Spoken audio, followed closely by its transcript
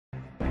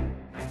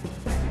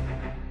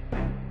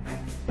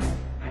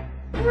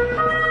The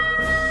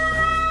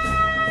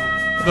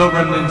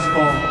remnants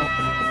fall.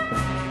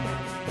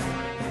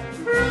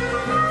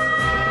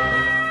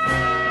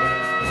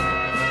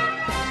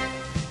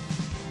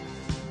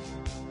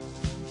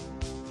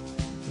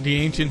 The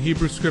ancient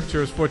Hebrew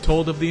scriptures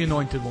foretold of the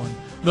Anointed One,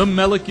 the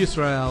Melech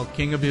Yisrael,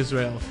 King of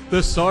Israel,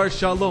 the Sar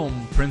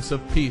Shalom, Prince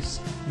of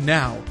Peace.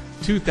 Now,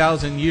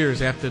 2,000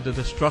 years after the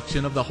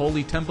destruction of the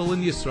Holy Temple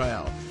in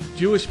Yisrael,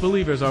 Jewish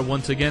believers are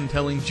once again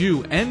telling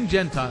Jew and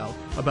Gentile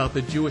about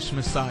the Jewish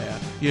Messiah,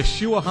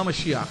 Yeshua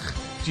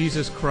HaMashiach,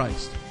 Jesus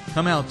Christ.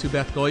 Come out to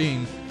Beth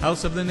Goyim,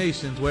 House of the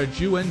Nations, where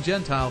Jew and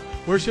Gentile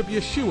worship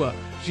Yeshua,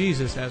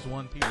 Jesus as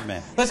one people.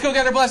 Amen. Let's go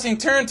get our blessing.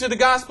 Turn to the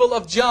Gospel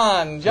of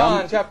John.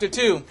 John chapter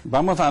 2.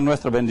 Vamos a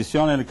nuestra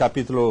bendición en el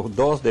capítulo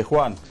 2 de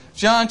Juan.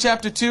 John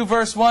chapter 2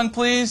 verse 1,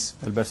 please.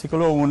 El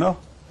versículo 1.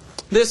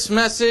 This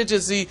message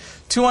is the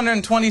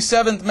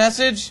 227th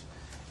message.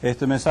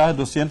 Este mensaje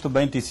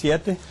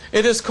 227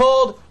 It is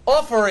called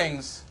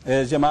Offerings.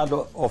 es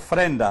llamado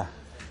ofrenda.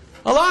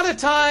 A lot of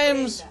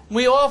times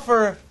we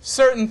offer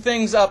certain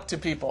things up to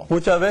people.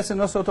 Muchas veces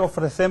nosotros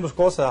ofrecemos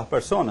cosas a las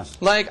personas.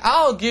 Like,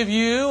 I'll give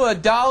you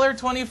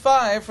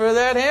 $1.25 for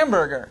that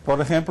hamburger. Por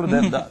ejemplo,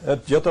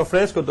 yo te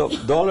ofrezco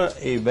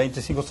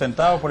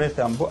 $1.25 por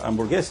esta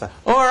hamburguesa.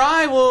 Or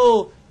I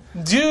will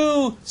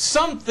do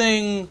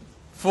something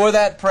for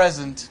that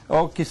present.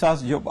 O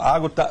quizás yo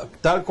hago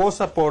tal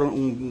cosa por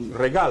un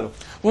regalo.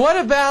 What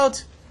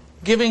about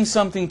giving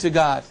something to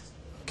God?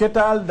 ¿Qué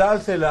tal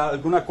dársela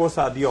alguna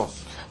cosa a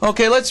Dios?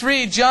 Okay, let's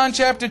read John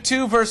chapter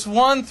 2, verse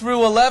 1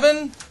 through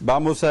 11.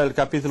 Vamos al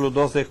capítulo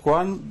 2 de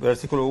Juan,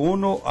 versículo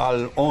 1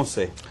 al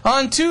 11.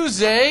 On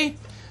Tuesday,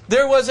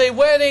 there was a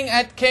wedding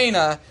at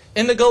Cana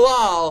in the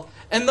Galilee,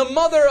 and the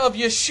mother of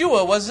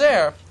Yeshua was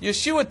there.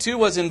 Yeshua too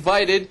was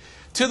invited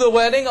to the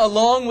wedding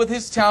along with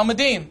his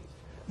talmidim.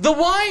 The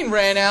wine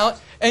ran out,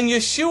 and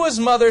Yeshua's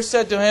mother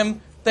said to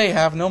him, "They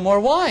have no more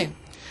wine."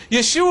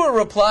 Yeshua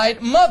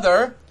replied,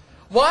 "Mother,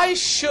 why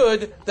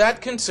should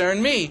that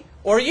concern me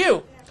or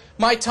you?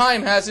 My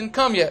time hasn't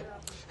come yet."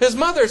 His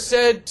mother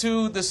said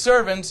to the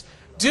servants,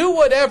 "Do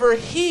whatever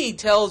he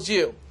tells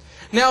you."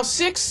 Now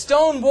 6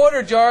 stone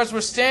water jars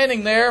were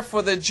standing there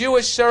for the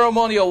Jewish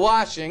ceremonial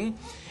washing,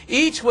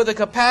 each with a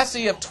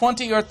capacity of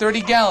 20 or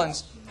 30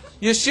 gallons.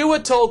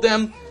 Yeshua told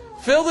them,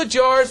 "Fill the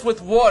jars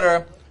with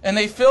water," and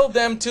they filled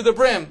them to the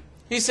brim.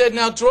 He said,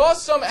 "Now draw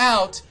some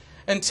out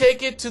and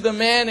take it to the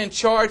man in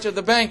charge of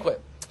the banquet."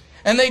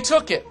 And they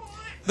took it.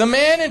 The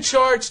man in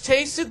charge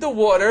tasted the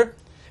water.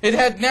 It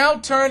had now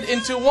turned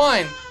into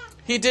wine.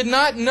 He did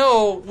not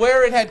know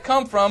where it had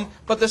come from,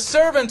 but the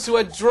servants who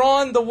had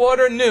drawn the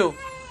water knew.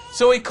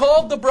 So he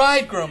called the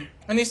bridegroom,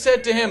 and he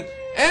said to him,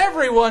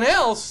 "Everyone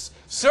else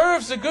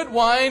serves the good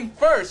wine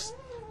first,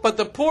 but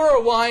the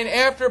poorer wine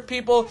after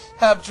people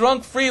have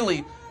drunk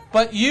freely.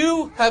 But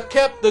you have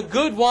kept the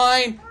good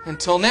wine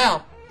until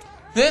now."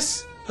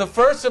 This, the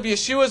first of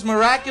Yeshua's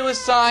miraculous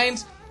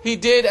signs he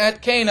did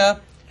at Cana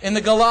in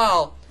the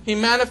Galilee. He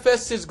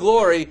manifests his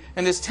glory,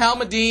 and his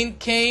talmidim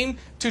came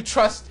to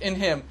trust in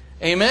him.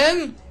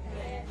 Amen?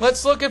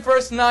 Let's look at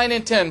verse 9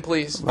 and 10,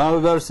 please.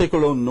 Vamos al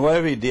versículo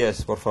 9 y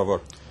 10, por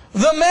favor.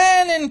 The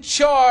man in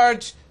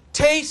charge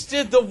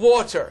tasted the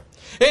water.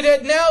 It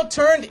had now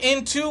turned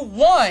into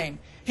wine.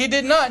 He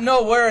did not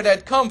know where it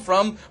had come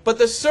from, but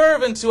the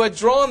servants who had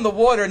drawn the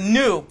water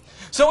knew.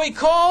 So he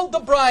called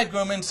the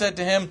bridegroom and said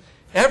to him,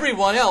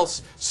 "Everyone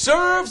else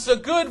serves the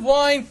good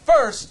wine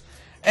first,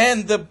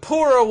 and the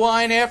poorer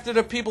wine after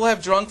the people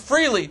have drunk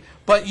freely.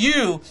 But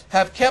you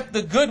have kept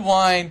the good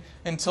wine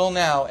until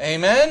now."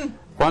 Amen?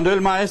 Cuando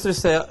el maestro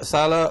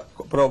Sala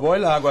probó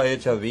el agua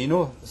hecha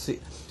vino,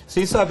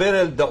 sin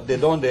saber de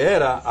dónde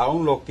era,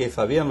 aún lo que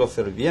sabían los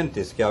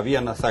sirvientes que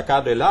habían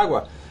sacado el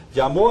agua,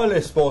 llamó al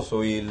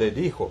esposo y le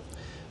dijo,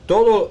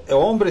 "Todo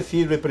hombre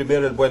sirve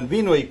primero el buen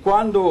vino, y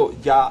cuando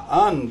ya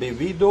han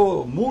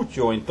bebido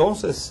mucho,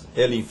 entonces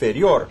el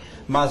inferior.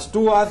 Mas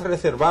tú has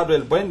reservado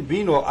el buen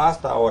vino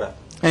hasta ahora."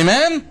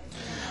 Amen?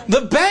 The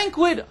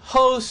banquet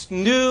host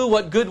knew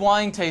what good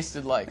wine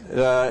tasted like.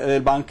 El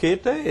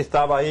banquete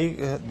estaba ahí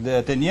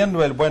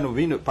teniendo el buen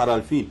vino para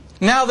el fin.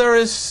 Now there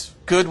is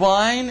good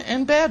wine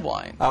and bad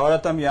wine.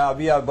 Ahora también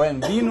había buen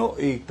vino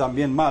y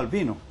también mal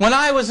vino. When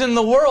I was in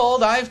the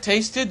world, I've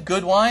tasted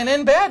good wine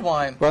and bad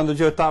wine. Cuando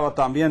yo estaba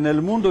también en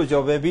el mundo,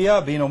 yo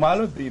bebía vino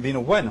malo y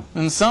vino bueno.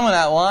 And some of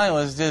that wine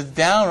was just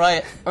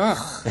downright,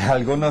 ugh.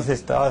 Algunos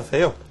estaban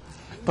feos.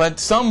 But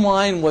some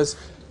wine was,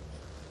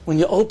 when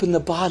you open the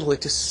bottle,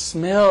 it just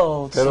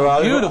smelled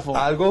so beautiful.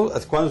 Algo,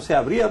 cuando se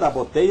abría la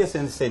botella se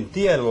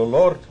sentía el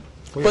olor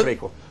muy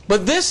rico.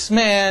 But this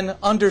man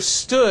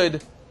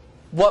understood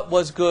what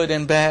was good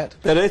and bad.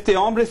 Pero este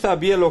hombre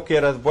sabía lo que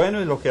era bueno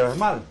y lo que era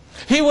malo.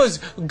 He was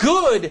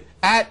good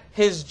at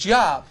his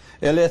job.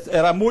 Él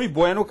era muy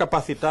bueno,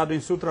 capacitado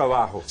en su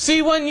trabajo.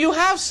 See, when you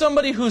have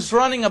somebody who's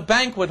running a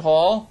banquet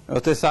hall,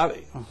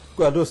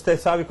 Cuando usted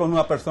sabe que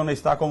una persona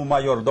está como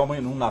mayordomo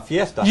en una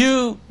fiesta,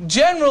 you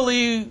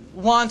generally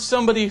want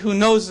somebody who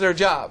knows their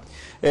job.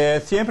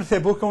 siempre se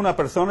busca una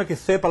persona que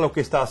sepa lo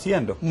que está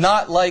haciendo.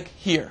 Not like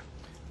here.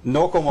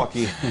 No como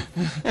aquí.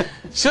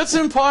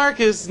 Schutzen Park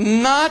is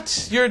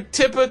not your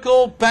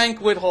typical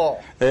banquet hall.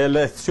 El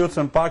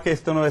Schutzen Park,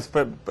 esto no es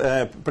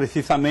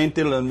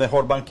precisamente el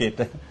mejor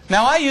banquete.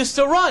 Now, I used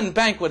to run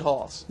banquet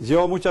halls.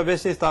 Yo muchas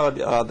veces estaba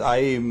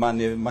ahí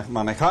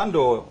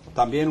manejando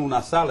también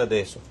una sala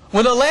de eso.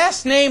 With a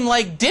last name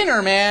like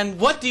Dinnerman,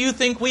 what do you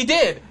think we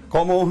did?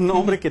 Como un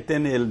hombre que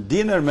tiene el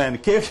Dinnerman,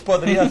 ¿qué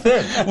podría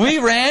hacer? We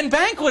ran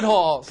banquet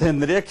halls.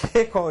 Tendría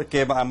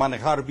que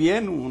manejar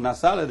bien una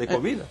sala de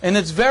comida. And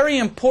it's very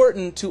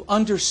important to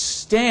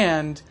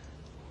understand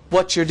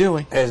what you're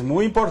doing. Es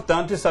muy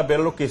importante saber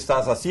lo que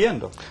estás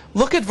haciendo.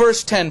 Look at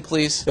verse 10,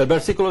 please. El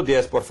versículo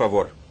 10, por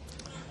favor.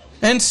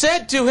 And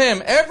said to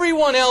him,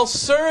 everyone else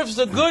serves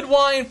the good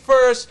wine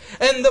first,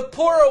 and the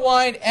poorer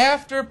wine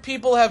after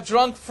people have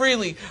drunk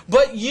freely.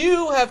 But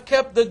you have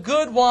kept the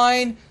good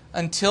wine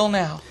until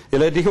now. Y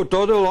le dijo,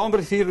 todo el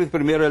hombre sirve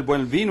primero el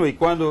buen vino, y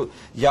cuando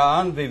ya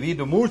han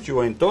bebido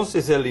mucho,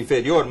 entonces el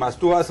inferior, mas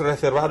tú has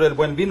reservado el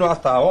buen vino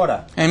hasta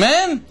ahora.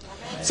 Amen?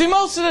 See,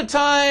 most of the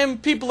time,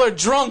 people are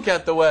drunk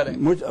at the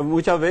wedding.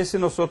 Muchas veces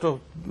nosotros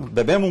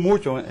bebemos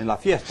mucho en la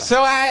fiesta.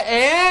 So at the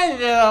end of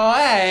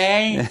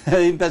the wedding,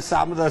 Y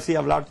empezamos así a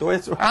hablar todo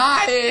eso.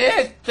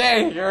 I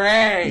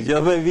did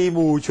Yo bebí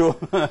mucho.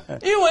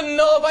 You wouldn't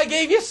know if I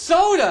gave you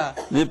soda.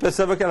 Y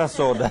pensaba que era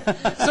soda.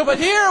 So, but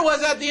here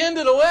was at the end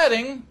of the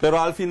wedding, Pero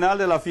al final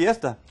de la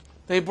fiesta,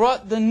 they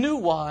brought the new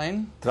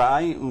wine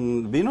trae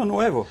un vino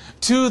nuevo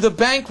to the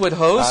banquet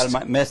host,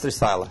 al maestro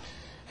Sala.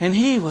 and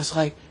he was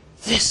like,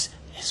 this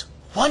is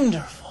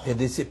wonderful. Él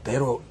dice,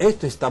 pero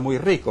esto está muy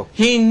rico.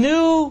 He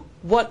knew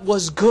what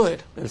was good.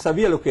 Él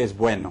sabía lo que es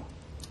bueno.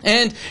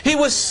 And he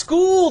was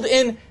schooled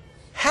in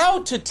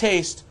how to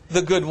taste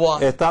the good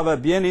wine. Estaba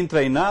bien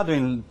entrenado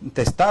en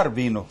testar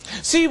vino.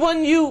 See,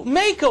 when you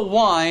make a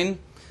wine,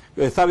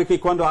 Sabe que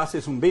cuando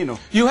haces un vino,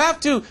 you have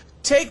to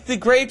take the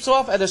grapes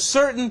off at a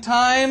certain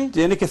time.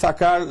 tiene que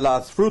sacar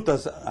las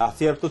frutas a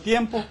cierto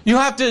tiempo. You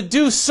have to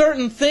do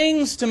certain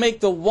things to make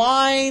the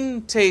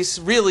wine taste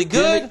really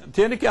good.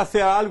 Tiene que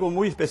hacer algo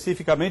muy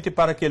específicamente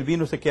para que el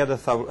vino se quede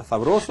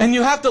sabroso. And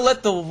you have to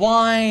let the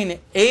wine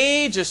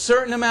age a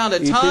certain amount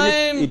of Y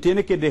time.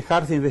 tiene que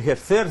dejarse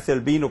envejecerse el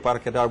vino para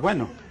quedar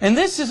bueno. And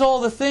this is all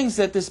the things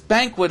that this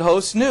banquet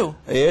host knew.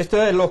 Esto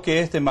es lo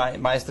que este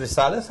maestro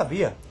Sala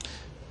sabía.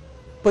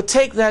 But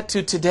take that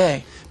to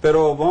today,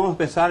 Pero vamos a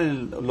pensar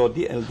en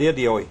el día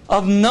de hoy.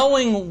 of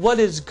knowing what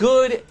is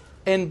good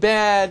and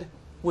bad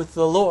with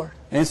the Lord.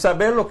 En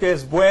saber lo que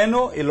es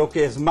bueno y lo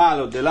que es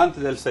malo delante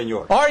del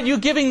Señor. Are you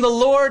giving the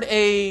Lord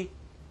a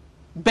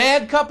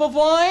bad cup of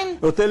wine?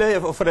 ¿Usted le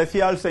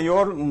ofrecía al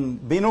Señor un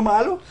vino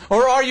malo?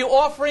 Or are you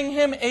offering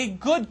him a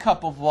good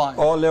cup of wine?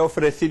 ¿O le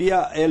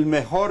ofrecería el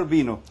mejor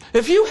vino?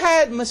 If you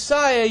had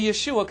Messiah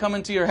Yeshua come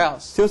into your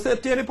house, Si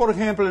usted tiene, por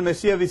ejemplo, el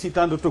Mesías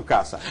visitando tu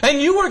casa and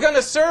you were going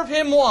to serve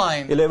him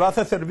wine, y le vas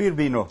a servir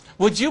vino,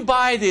 would you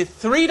buy the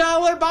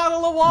 $3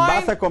 bottle of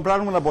 ¿vas wine? a comprar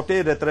una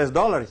botella de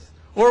 $3?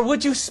 Or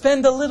would you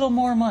spend a little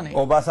more money?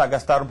 ¿O vas a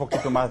gastar un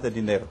poquito más de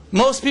dinero?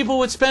 Most people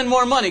would spend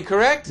more money,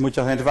 correct?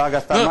 Mucha gente va a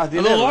gastar más The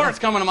dinero. Lord's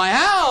coming to my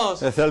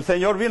house. Es el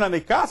Señor vino a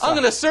mi casa. I'm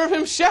going to serve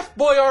him Chef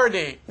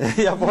Boyardee.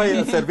 Ya voy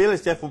a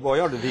servirle chef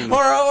boyor de vino.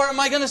 Or am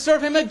I going to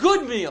serve him a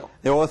good meal?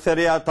 O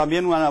sería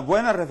también una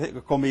buena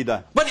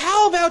comida. But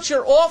how about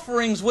your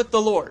offerings with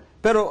the Lord?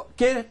 Pero,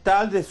 ¿qué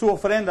tal de su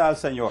ofrenda al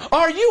Señor?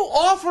 Are you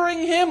offering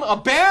him a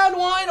bad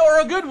wine or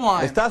a good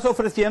wine? ¿Estás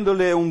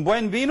ofreciéndole un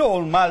buen vino o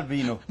un mal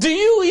vino? Do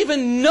you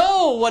even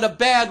know what a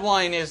bad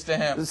wine is to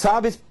him?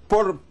 ¿Sabes,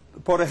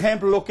 por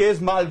ejemplo, lo que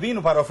es mal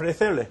vino para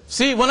ofrecerle?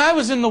 See, when I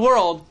was in the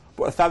world,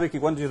 Pues sabe que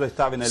cuando yo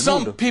estaba en el some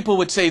mundo, people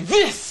would say,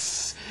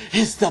 this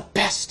is the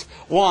best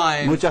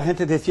wine. mucha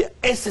gente decía,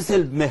 ese es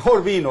el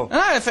mejor vino.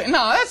 And I would say,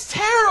 no, that's Yo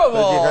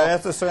terrible. dije,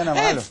 esto suena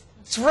malo.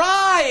 It's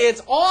dry,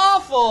 it's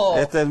awful.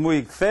 Este es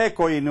muy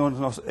seco y no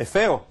es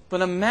feo.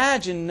 But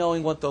imagine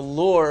knowing what the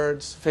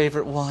Lord's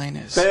favorite wine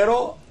is.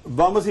 Pero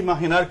vamos a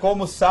imaginar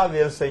cómo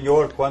sabe el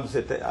Señor cuando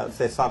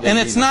se sabe el And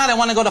it's vino. not, I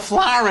want to go to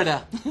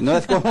Florida. No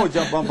es como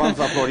ya vamos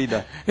a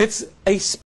Florida. It's a